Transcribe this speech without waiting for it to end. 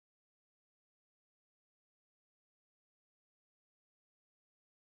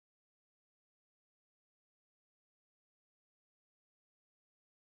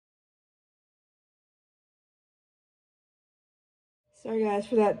Sorry guys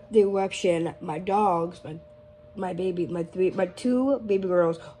for that interruption. My dogs, my two baby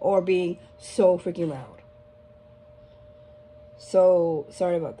girls are being so freaking loud. So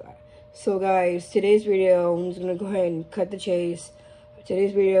sorry about that. So guys, today's video, I'm just gonna go ahead and cut the chase.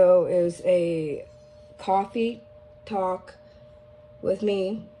 Today's video is a coffee talk with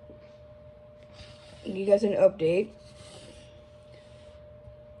me. Give you guys an update.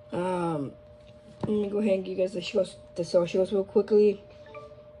 Let me go ahead and give you guys the socials real quickly.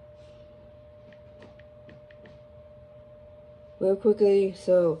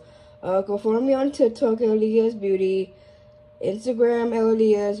 So go follow me on TikTok, Elias Beauty, Instagram,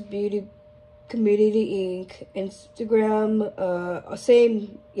 Elias Beauty Community Inc. Instagram,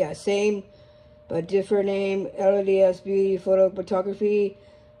 same, but different name, Elias Beauty Photo Photography.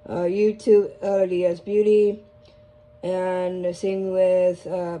 YouTube, Elias Beauty, and same with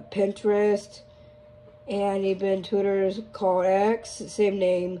Pinterest, and even Twitter's called X, same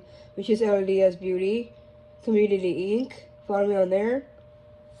name, which is Elias Beauty Community Inc. Follow me on there.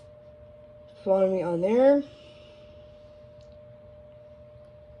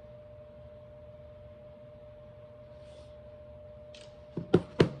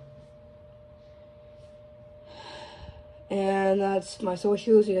 And that's my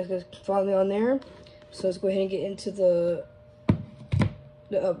socials. You guys can follow me on there. So let's go ahead and get into the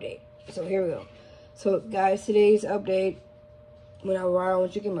update. So here we go. So guys, today's update. When I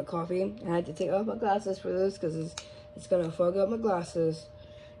was drinking my coffee, I had to take off my glasses for this because it's gonna fog up my glasses,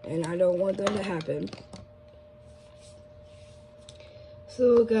 and I don't want that to happen.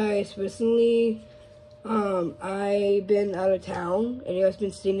 So guys, recently, I've been out of town, and you guys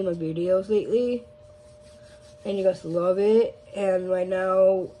been seeing my videos lately, and you guys love it. And right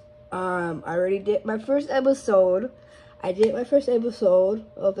now, I already did my first episode. I did my first episode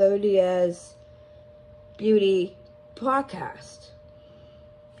of Elias Beauty podcast.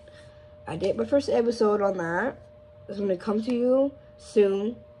 I did my first episode on that. It's gonna come to you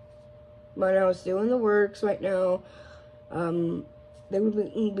soon. Right now, it's still in the works right now. They're gonna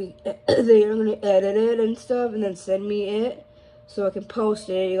edit it and stuff, and then send me it so I can post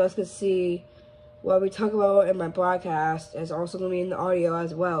it. You guys can see what we talk about in my podcast. It's also gonna be in the audio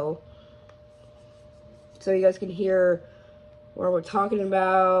as well, so you guys can hear what we're talking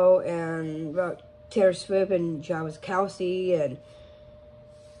about, and about Taylor Swift and Travis Kelce and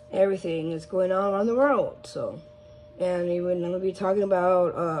everything that's going on around the world. So, and even I'm gonna be talking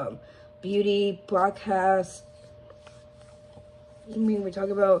about beauty podcasts. I mean, we talk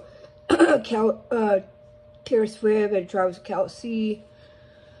about Taylor Swift and Travis Kelce.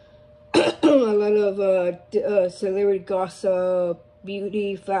 A lot of celebrity gossip,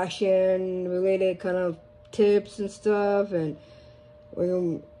 beauty, fashion related kind of tips and stuff, and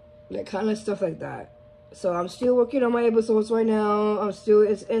that kind of stuff like that. So I'm still working on my episodes right now.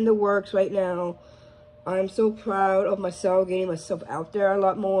 It's in the works right now. I'm so proud of myself, getting myself out there a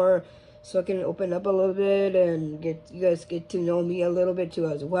lot more, so I can open up a little bit and you guys get to know me a little bit too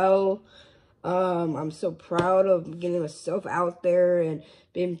as well. I'm so proud of getting myself out there and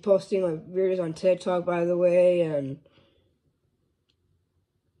been posting my videos on TikTok, by the way, and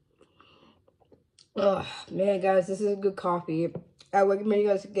oh man, guys, this is a good coffee. I recommend you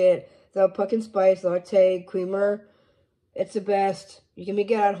guys get the Pumpkin Spice Latte Creamer. It's the best. You can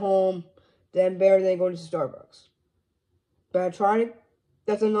make it at home, then better than going to Starbucks. But I tried.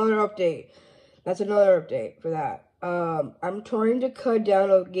 That's another update. For that. I'm trying to cut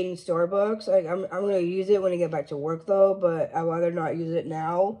down on getting Starbucks. I'm gonna use it when I get back to work though, but I'd rather not use it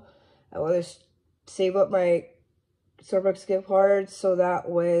now. I'd rather save up my Starbucks gift cards so that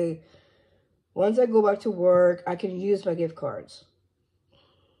way, once I go back to work, I can use my gift cards.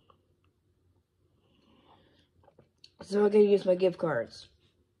 So I can use my gift cards,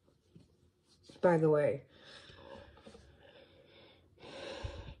 by the way.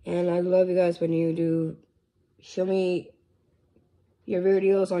 And I love you guys when you do show me your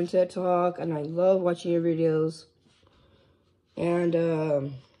videos on TikTok, and I love watching your videos. And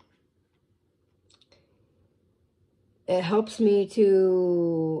it helps me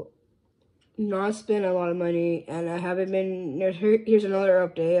to not spend a lot of money, and I haven't been, here's another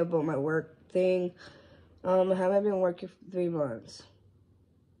update about my work thing. I haven't been working for 3 months.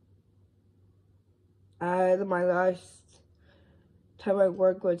 My last time I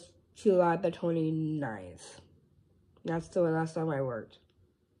worked was July the 29th. That's the last time I worked.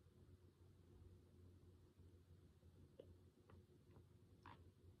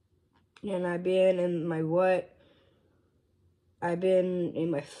 And I've been in my I've been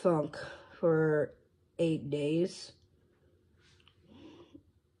in my funk for 8 days.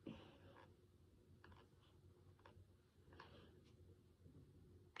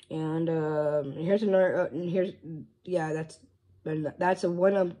 And here's another. That's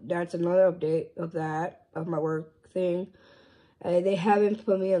another update of my work thing. They haven't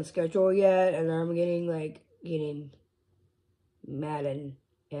put me on schedule yet, and I'm getting mad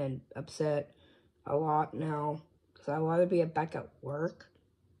and upset a lot now because I want to be back at work.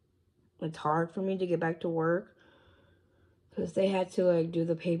 It's hard for me to get back to work because they had to do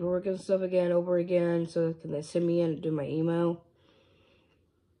the paperwork and stuff over again, so can they send me in and do my email.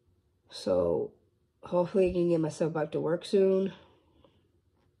 So hopefully I can get myself back to work soon,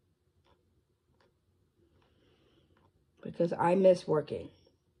 because I miss working.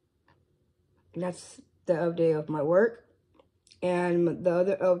 And that's the update of my work. And the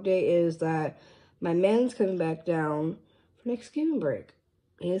other update is that my man's coming back down for Thanksgiving break.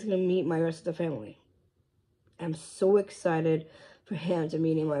 He's going to meet my rest of the family. I'm so excited for him to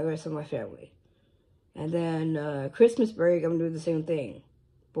meet my rest of my family. And then Christmas break, I'm going to do the same thing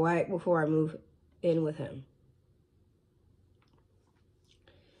right before I move in with him.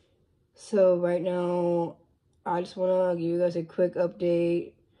 So right now, I just want to give you guys a quick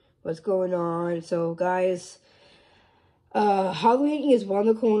update what's going on. So guys, Halloween is around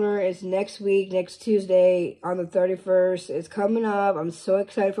the corner. It's next week, next Tuesday on the 31st. It's coming up. I'm so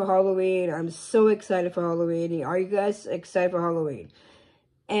excited for Halloween. Are you guys excited for Halloween?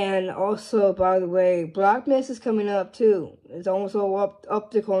 And also, by the way, Vlogmas is coming up too. It's almost all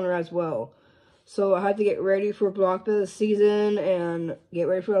up the corner as well. So I had to get ready for Vlogmas season and get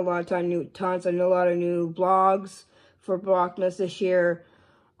ready for a lot of new vlogs for Vlogmas this year.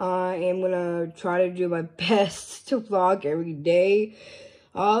 I am going to try to do my best to vlog every day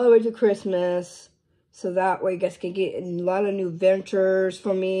all the way to Christmas. So that way you guys can get a lot of new ventures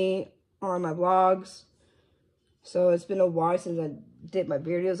from me on my vlogs. So it's been a while since I did my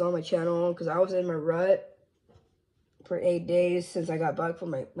videos on my channel because I was in my rut for 8 days since I got back from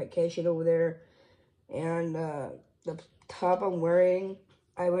my vacation over there. And the top I'm wearing,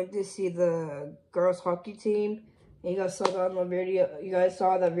 I went to see the girls hockey team. And you guys saw that on my video. You guys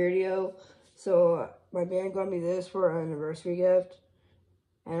saw that video. So my man got me this for an anniversary gift.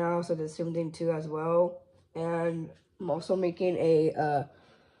 And I also did the same thing too as well. And I'm also making a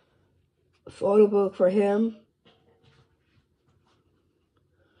photo book for him.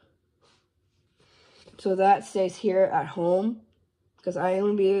 So that stays here at home. Because I am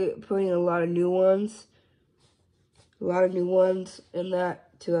going to be putting a lot of new ones. In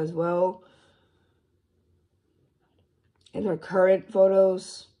that too as well. And our current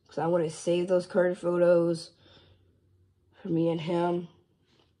photos, because I want to save those current photos for me and him,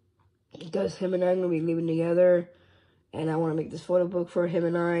 because him and I are going to be living together, and I want to make this photo book for him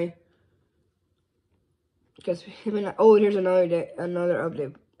and I, because him and I, oh, here's another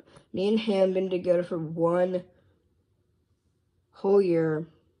update. Me and him been together for 1 whole year.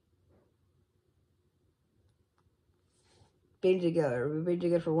 We've been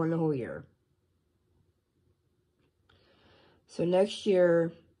together for 1 whole year. So next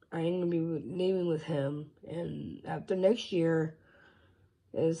year, I'm going to be living with him. And after next year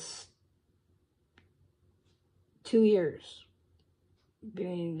is 2 years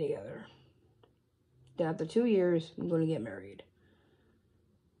being together. Then after 2 years, I'm going to get married.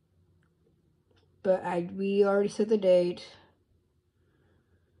 But we already set the date.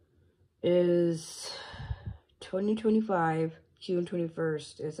 It is 2025, June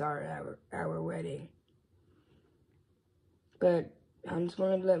 21st is our wedding. But I'm just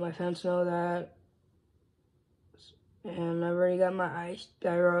going to let my fans know that. And I've already got my eyes.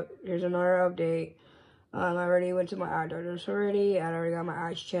 Here's another update. I already went to my eye doctors already. I already got my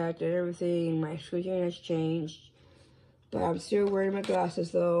eyes checked and everything. My vision has changed. But I'm still wearing my glasses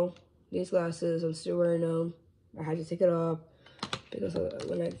though. These glasses, I'm still wearing them. I had to take it off because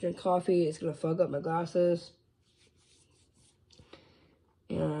when I drink coffee, it's going to fog up my glasses.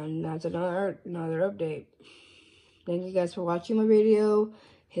 And that's another update. Thank you guys for watching my video.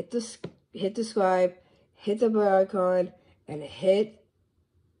 Hit subscribe, hit the bell icon, and hit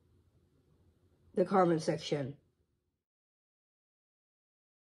the comment section.